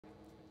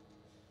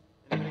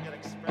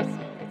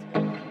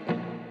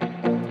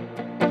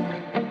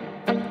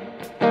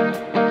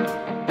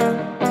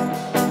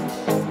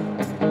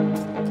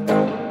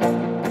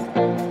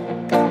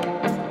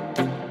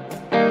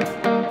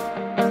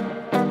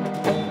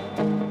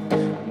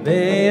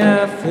May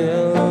I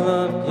fill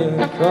up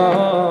your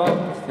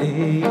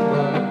coffee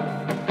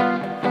mug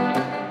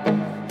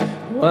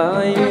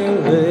while you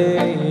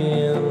lay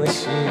in the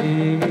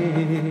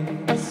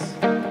sheets?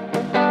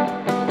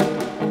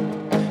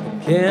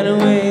 Can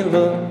we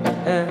look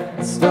at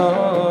the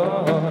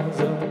stars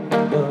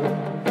above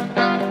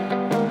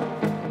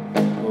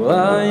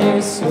while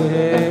you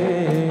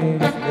sway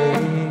with me?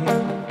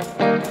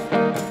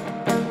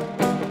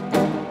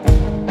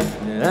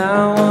 And I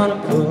wanna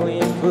pull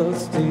you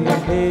close to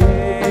me,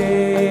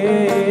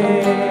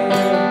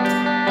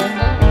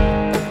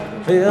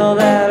 feel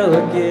that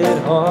wicked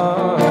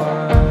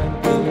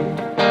heartbeat.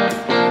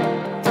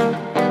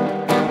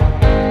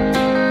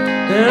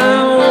 And I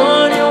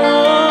want you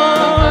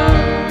warm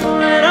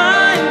when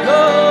I'm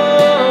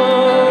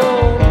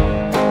cold,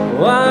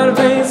 wide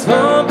face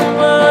pumping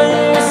while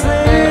you sleep.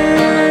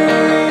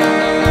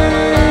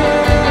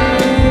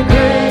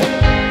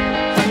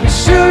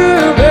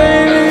 Sugar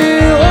baby,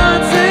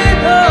 what's it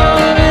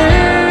gonna be?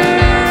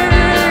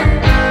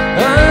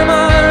 Am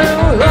I the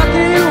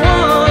lucky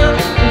one?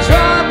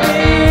 Drop me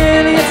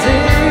in your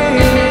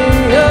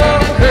tea, oh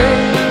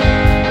great.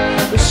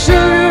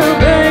 Sugar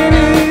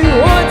baby,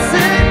 what's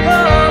it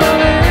gonna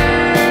be?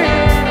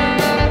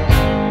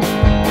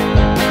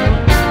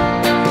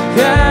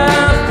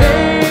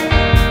 Caffeine.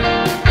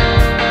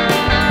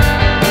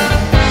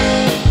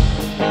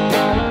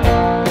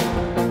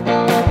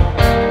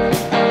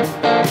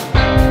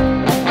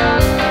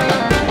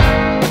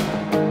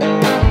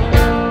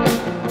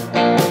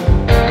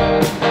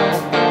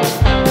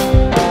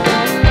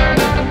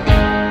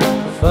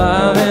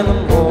 Five in the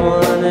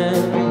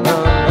morning,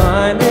 my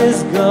mind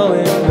is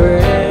going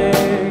gray.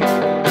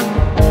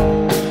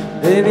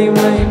 Baby,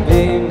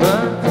 maybe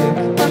my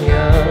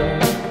pick-me-up,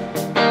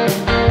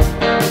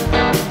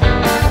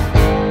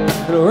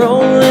 and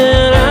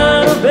rolling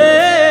out of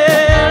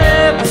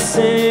bed every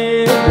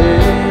single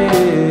day.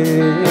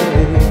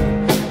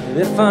 And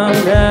if I'm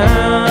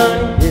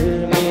down, you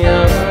get me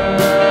up.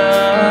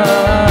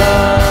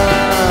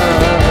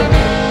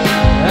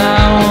 I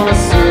wanna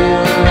see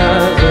the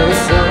rising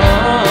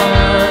sun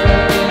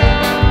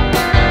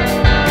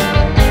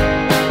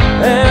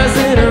as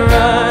it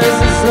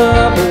rises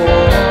up the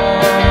wall.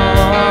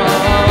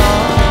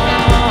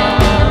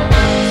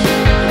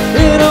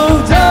 Little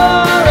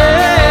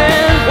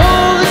darling,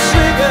 pull the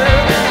trigger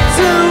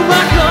to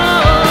my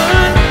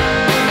gun.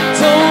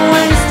 Don't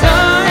waste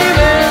time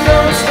and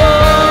don't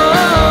stop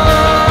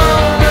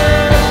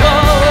and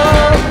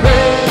fall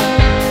quick.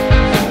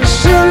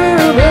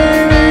 Sugar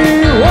baby,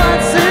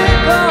 what's it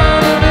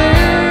gonna be?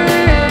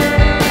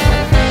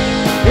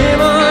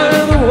 Am I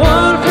the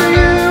one for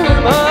you?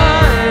 Am I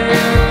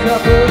a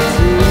cup of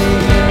tea?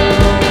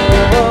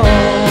 Oh,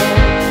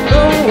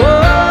 oh,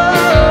 oh,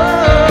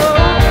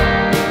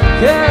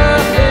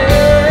 caffeine.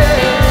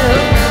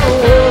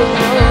 Oh,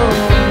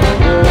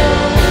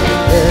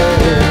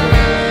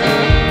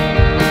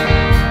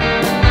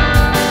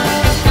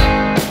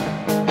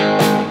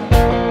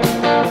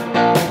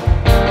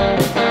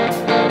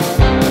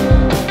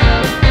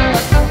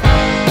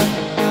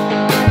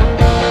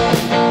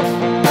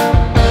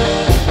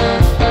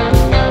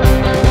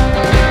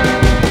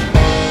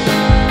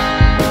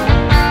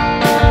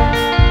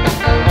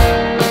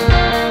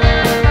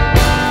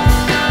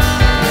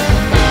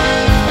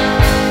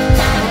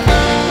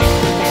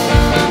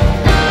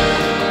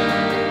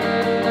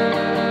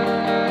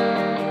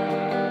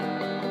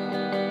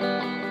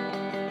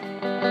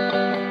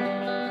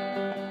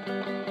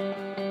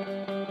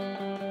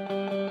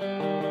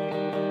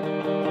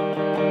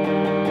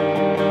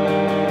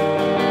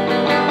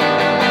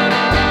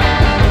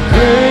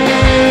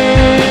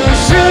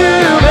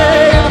 sugar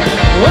babe,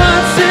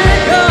 what's it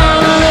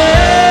gonna be?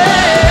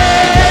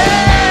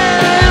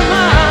 Am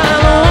I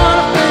the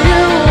one for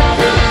you?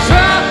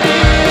 Drop me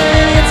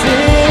in your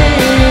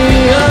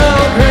tea,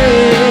 oh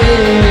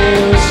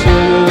cream,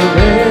 sugar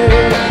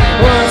babe,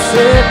 what's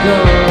it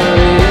gonna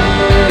be?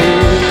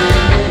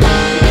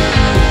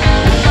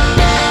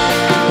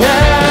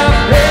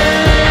 Caffeine,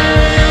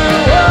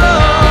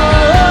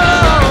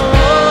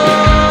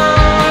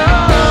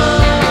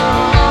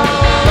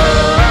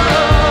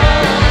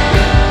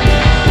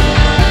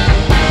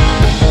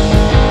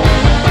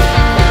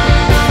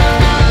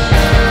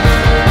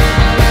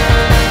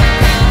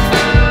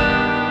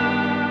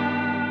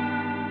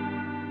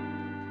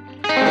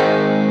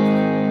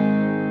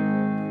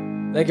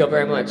 Thank you all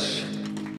very much.